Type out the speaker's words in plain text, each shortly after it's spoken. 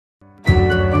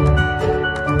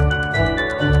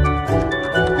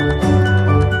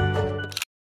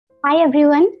Hi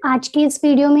everyone, आज की इस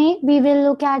वीडियो में we will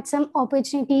look at some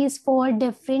opportunities for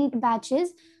different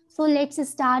batches. So let's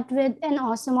start with an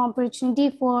awesome opportunity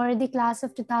for the class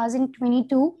of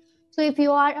 2022. So if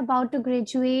you are about to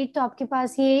graduate, तो आपके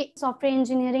पास ये software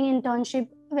engineering internship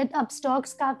with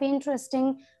Upstox काफ़ी interesting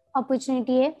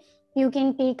opportunity है. You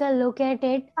can take a look at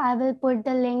it. I will put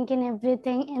the link and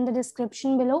everything in the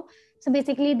description below. So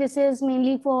basically this is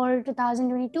mainly for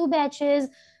 2022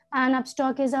 batches. And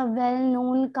Upstox is a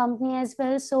well-known company as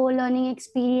well, so learning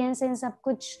experience and सब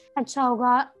कुछ अच्छा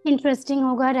होगा, interesting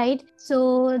होगा, right? So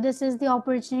this is the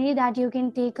opportunity that you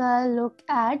can take a look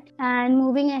at. And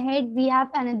moving ahead, we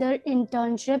have another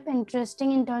internship,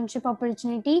 interesting internship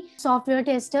opportunity. Software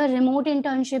tester, remote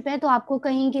internship है, तो आपको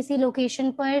कहीं किसी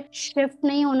location पर shift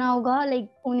नहीं होना होगा, like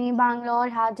पुणे, बैंगलोर,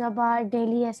 हैदराबाद,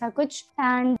 दिल्ली, ऐसा कुछ.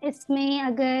 And इसमें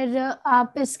अगर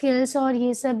आप skills और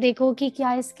ये सब देखो कि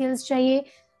क्या skills चाहिए,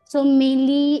 so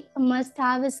mainly must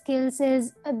have skills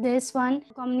is this one.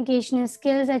 Communication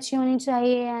skills अच्छी होनी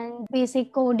चाहिए and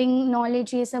basic coding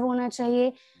knowledge ये सब होना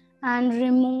चाहिए and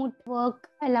remote work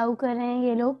allow कर रहे हैं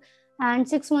ये लोग and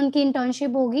 6 month की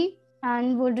internship होगी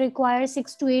and would require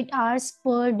 6 to 8 hours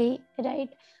per day, right?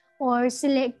 और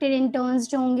selected interns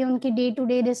जो होंगे उनकी day to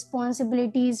day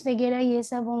responsibilities वगैरह ये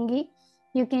सब होंगी.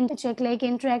 You can check like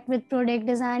interact with product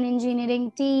design engineering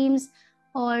teams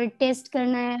और टेस्ट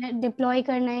करना है, डिप्लॉय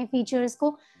करना है फीचर्स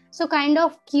को. So kind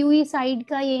of QE side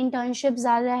का ये इंटर्नशिप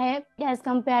ज़्यादा है as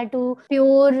compare to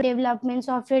pure development,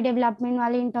 software development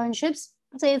वाले internships.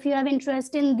 So if you have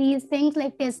interest in these things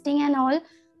like testing and all,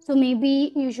 so may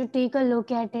be you should take a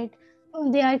look at it.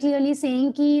 They are clearly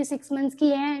saying कि 6 months की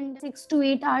है and 6 to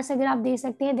 8 hours अगर आप दे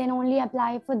सकते हैं then only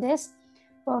apply for this.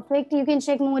 Perfect. You can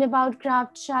check more about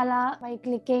Craftshala by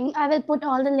clicking. I will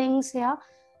put all the links here.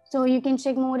 So you can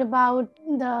check more about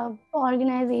the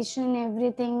organization and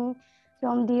everything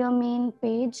from their main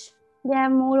page. They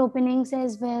have more openings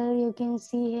as well. You can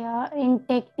see here in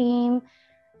tech team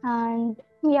and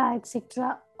yeah,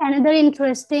 etc. Another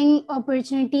interesting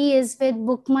opportunity is with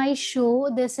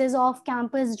BookMyShow. This is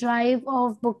off-campus drive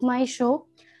of BookMyShow.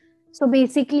 So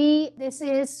basically, this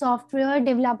is software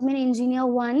development engineer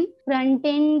 1,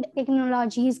 front-end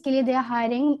technologies के लिए they are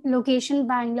hiring. Location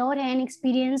Bangalore and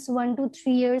experience 1 to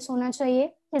 3 years होना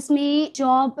चाहिए. इसमें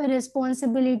job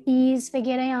responsibilities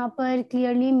वगैरह यहाँ पर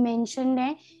clearly mentioned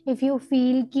है. If you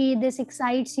feel कि this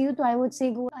excites you, तो I would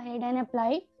say go ahead and apply.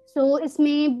 So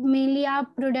इसमें mainly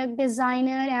आप product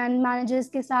designer and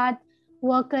managers के साथ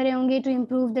वर्क कर रहे होंगे to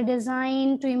improve the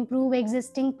design, to improve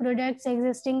existing products,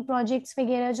 existing projects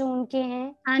वगैरह जो उनके हैं.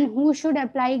 And who should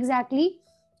apply exactly.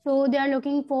 So they are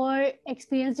looking for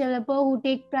experienced developer who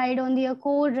take pride on their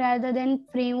code rather than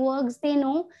frameworks they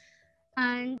know,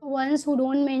 and ones who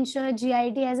don't mention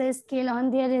GIT as a skill on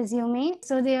their resume.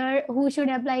 So their who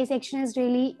should apply section is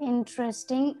really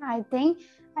interesting, I think,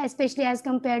 especially as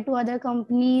compared to other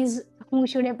companies who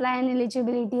should apply an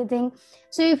eligibility thing.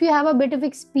 So if you have a bit of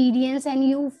experience and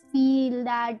you feel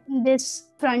that this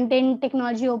front-end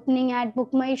technology opening at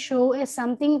BookMyShow is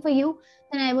something for you,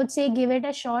 then I would say give it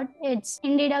a shot. It's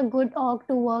indeed a good org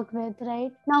to work with,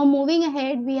 right? Now moving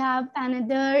ahead, we have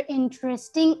another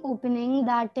interesting opening,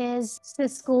 that is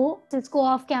Cisco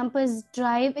off-campus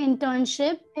drive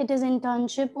internship. It is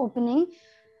internship opening.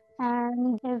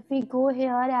 And if we go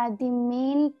here at the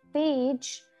main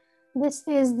page, this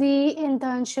is the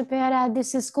internship here at the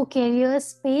Cisco careers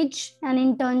page, an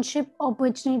internship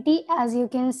opportunity. As you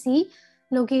can see,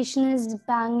 location is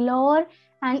Bangalore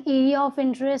and area of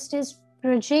interest is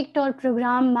project or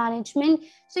program management.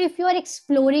 So if you are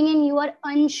exploring and you are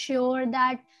unsure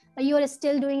that you are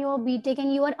still doing your BTech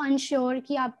and you are unsure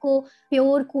कि आपको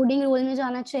pure coding role में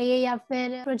जाना चाहिए या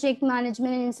फिर project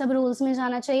management इन सब roles में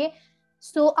जाना चाहिए,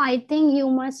 सो I think you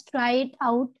must try it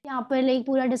out. यहाँ पर लाइक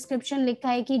पूरा डिस्क्रिप्शन लिखा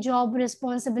है कि जॉब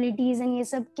रिस्पॉन्सिबिलिटीज एंड ये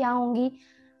सब क्या होंगी.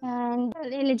 And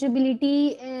eligibility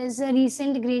is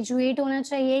recent graduate होना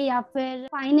चाहिए या फिर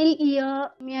फाइनल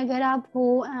ईयर में अगर आप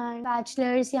हो एंड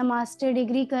बैचलर्स या मास्टर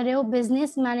डिग्री कर रहे हो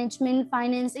बिजनेस मैनेजमेंट,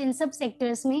 फाइनेंस, इन सब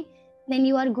सेक्टर्स में, then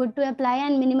you are good to apply.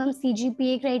 And minimum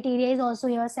CGPA criteria is also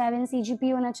here, 7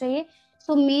 CGPA होना चाहिए.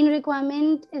 So main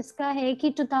requirement इसका है कि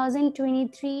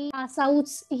 2023 pass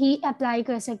outs ही apply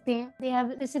कर सकते हैं. They have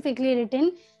specifically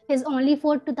written is only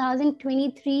for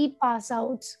 2023 pass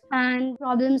outs. And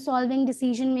problem solving,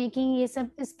 decision making, ये सब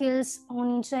skills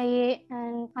होनी चाहिए.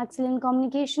 And excellent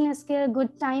communication skill,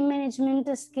 good time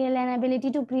management skill, and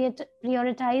ability to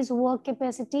prioritize work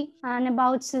capacity. And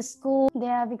about Cisco,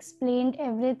 they have explained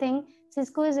everything.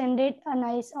 Cisco is indeed a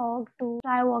nice org to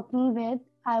try working with.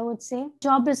 I would say.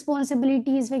 Job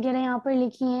responsibilities वगैरह यहाँ पर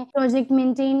लिखी हैं, project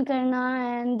maintain करना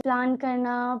and plan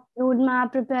करना,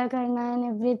 roadmap prepare करना and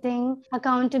everything,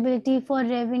 accountability for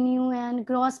revenue and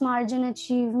gross margin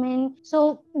achievement.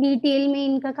 So detail में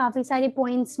इनका काफी सारे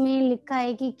points में लिखा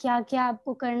है कि क्या क्या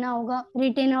आपको करना होगा.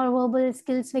 written और verbal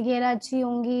skills वगैरह अच्छी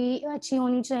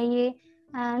होनी चाहिए.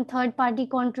 And third party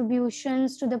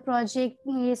contributions to the project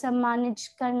ये सब manage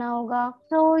करना होगा.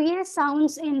 So yeah,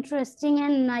 sounds interesting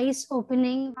and nice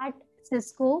opening at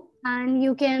Cisco, and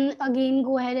you can again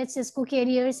go ahead at Cisco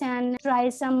Careers and try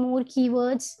some more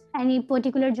keywords, any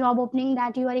particular job opening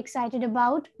that you are excited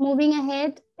about. Moving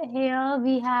ahead, here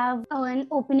we have an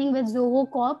opening with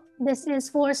𝐍𝐿. This is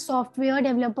for software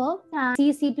developer,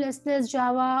 C++,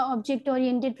 Java, object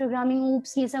oriented programming,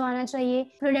 oops ये सब आना चाहिए.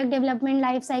 Product development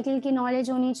life cycle की knowledge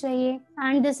होनी चाहिए.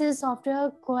 And this is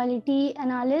software quality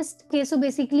analyst. Okay, so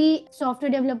basically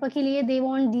software developer के लिए they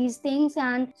want these things,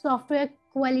 and software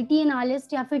quality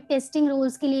analyst या फिर testing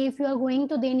roles के लिए if you are going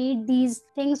to they need these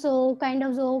things. So kind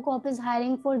of 𝐍𝐿 is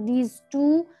hiring for these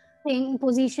two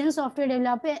positions, software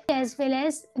developer as well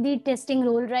as the testing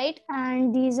role, right?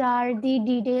 And these are the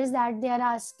details that they are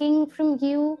asking from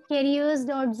you.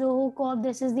 Careers.𝐍𝐿,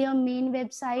 this is their main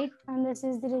website, and this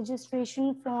is the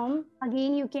registration form.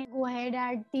 Again, you can go ahead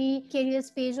at the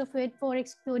careers page of it for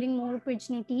exploring more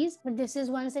opportunities, but this is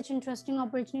one such interesting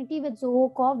opportunity with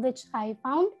𝐍𝐿 which I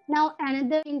found. Now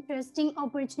another interesting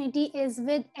opportunity is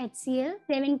with HCL.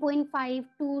 7.5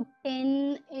 to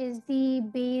 10 is the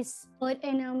base per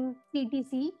annum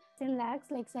CTC in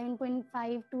lakhs, like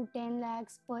 7.5 to 10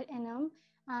 lakhs per annum.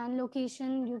 And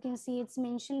location, you can see it's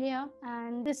mentioned here,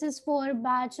 and this is for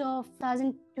batch of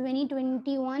 2020,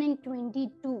 21 and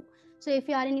 22. So if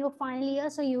you are in your final year,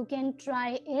 so you can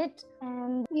try it,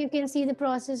 and you can see the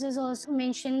process is also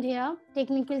mentioned here.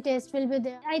 Technical test will be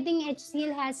there. I think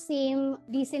HCL has same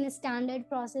decent standard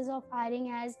process of hiring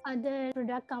as other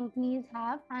product companies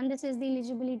have, and this is the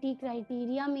eligibility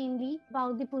criteria mainly.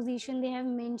 About the position, they have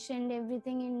mentioned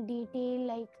everything in detail,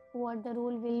 like what the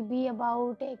role will be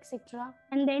about, etc.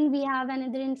 And then we have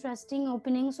another interesting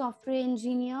opening, software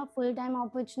engineer, full-time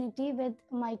opportunity with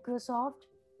Microsoft.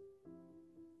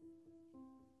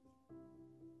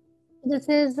 This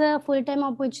is a full-time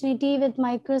opportunity with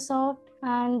Microsoft,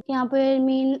 and यहाँ पर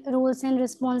main roles and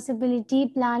responsibility: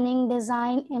 planning,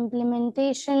 design,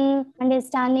 implementation,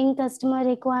 understanding customer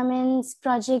requirements,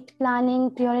 project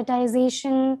planning,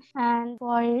 prioritization, and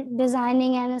for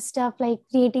designing and stuff like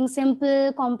creating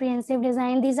simple, comprehensive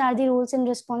design. These are the roles and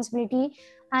responsibility.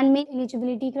 And main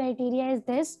eligibility criteria is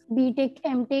this: BTech,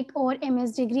 MTech और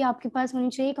MS degree आपके पास होनी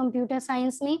चाहिए computer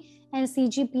science में, and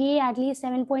CGPA at least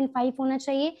 7.5 होना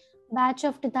चाहिए. Batch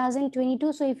of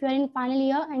 2022. So if you are in final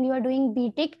year and you are doing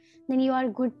BTech, then you are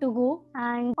good to go.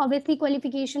 And obviously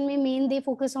qualification में main they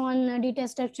focus on data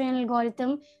structure and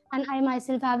algorithm. And I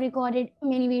myself have recorded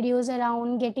many videos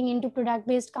around getting into product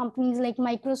based companies like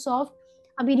Microsoft.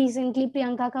 अभी recently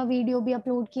Priyanka का video भी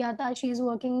upload किया था. She is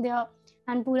working there,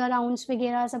 and पूरा rounds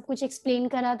वगैरह सब कुछ explain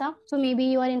करा था. So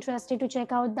maybe you are interested to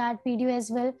check out that video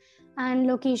as well. And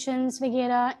locations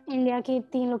वगैरह इंडिया के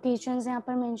 3 locations यहाँ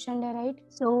पर mentioned है, right?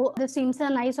 So this seems a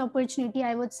nice opportunity.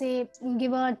 I would say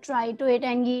give a try to it.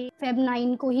 And ये Feb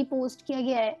 9 को ही post किया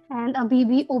गया है and अभी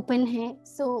भी open है.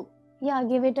 So yeah,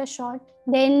 give it a shot.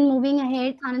 Then moving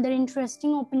ahead, another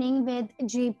interesting opening with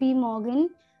JPMorgan.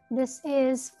 This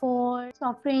is for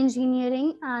software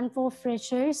engineering and for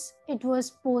freshers. It was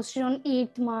posted on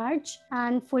 8th March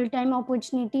and full-time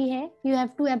opportunity है. You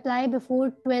have to apply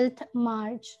before 12th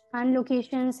March. And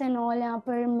locations and all यहाँ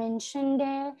पर mentioned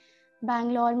है.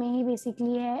 बैंगलोर में ही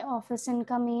basically है office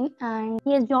इनका main. And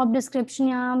ये job description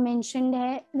यहाँ mentioned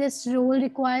है. This role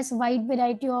requires wide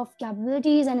variety of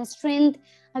capabilities and strength.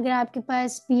 अगर आपके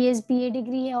पास BA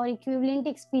डिग्री है और इक्विवेलेंट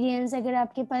एक्सपीरियंस, अगर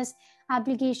आपके पास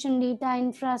एप्लीकेशन, डेटा,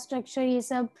 इंफ्रास्ट्रक्चर ये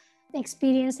सब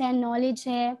एक्सपीरियंस है, नॉलेज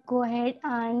है, go ahead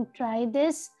and try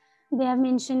this. They have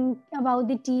mentioned about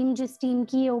the team, जिस team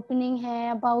की opening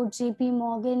है, about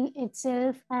JPMorgan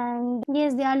itself, and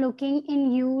yes, they are looking in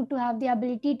you to have the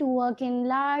ability to work in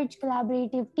large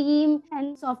collaborative team.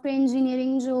 And software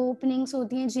engineering जो openings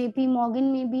होती हैं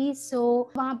JPMorgan में भी, so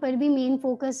वहाँ पर भी main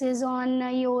focus is on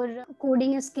your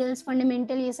coding skills,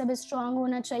 fundamental ये सब strong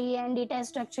होना चाहिए, and data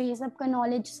structure ये सब का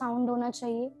knowledge sound होना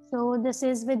चाहिए. So this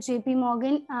is with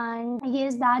JPMorgan, and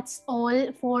yes, that's all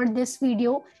for this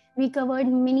video. We covered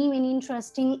many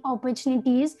interesting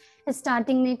opportunities.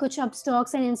 Starting में कुछ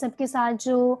Upstox and इन सब के साथ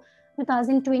जो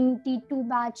 2022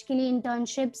 batch के लिए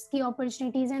internships की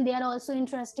opportunities हैं, they are also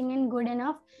interesting and good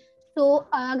enough. तो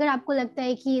अगर आपको लगता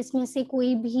है कि इसमें से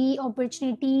कोई भी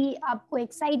अपॉर्चुनिटी आपको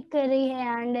एक्साइट कर रही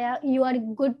है and you are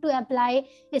good to apply,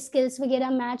 skills वगैरह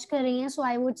मैच कर रही हैं, सो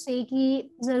आई वुड से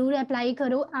कि ज़रूर अप्लाई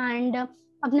करो एंड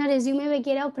अपना रिज्यूमे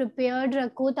वगैरह प्रिपेयर्ड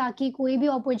रखो, ताकि कोई भी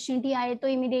अपॉर्चुनिटी आए तो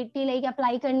इमिडिएटली लाइक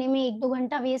अप्लाई करने में 1-2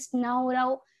 घंटा वेस्ट ना हो रहा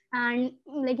हो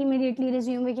एंड लाइक इमिडिएटली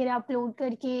रिज्यूम वगैरह अपलोड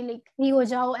करके लाइक फ्री हो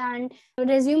जाओ। एंड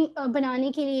रिज्यूम बनाने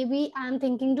के लिए भी I am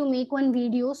thinking to make one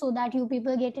video so that you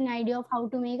people get an idea of how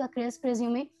to make a crisp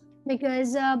resume,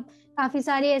 because काफ़ी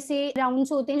सारे ऐसे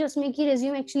राउंड्स होते हैं जिसमें कि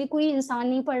रिज्यूम एक्चुअली कोई इंसान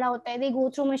नहीं पढ़ रहा होता है, दे गो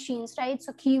थ्रू मशीन्स, राइट?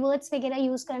 सो कीवर्ड्स वगैरह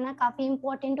यूज़ करना काफ़ी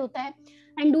इंपॉर्टेंट होता है।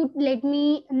 And do let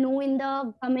me know in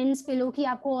the comments below कि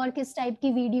आपको और किस टाइप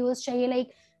की वीडियोस चाहिए,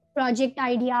 like project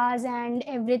ideas and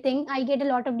everything. I get a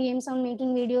lot of DMs on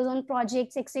making videos on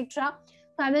projects, etc.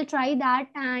 So I will try that.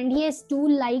 And yes, do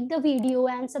like the video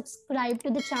and subscribe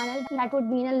to the channel. That would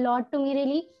mean a lot to me,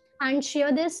 really. And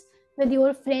share this with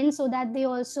your friends so that they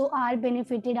also are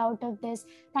benefited out of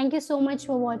this. Thank you so much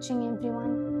for watching,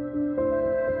 everyone.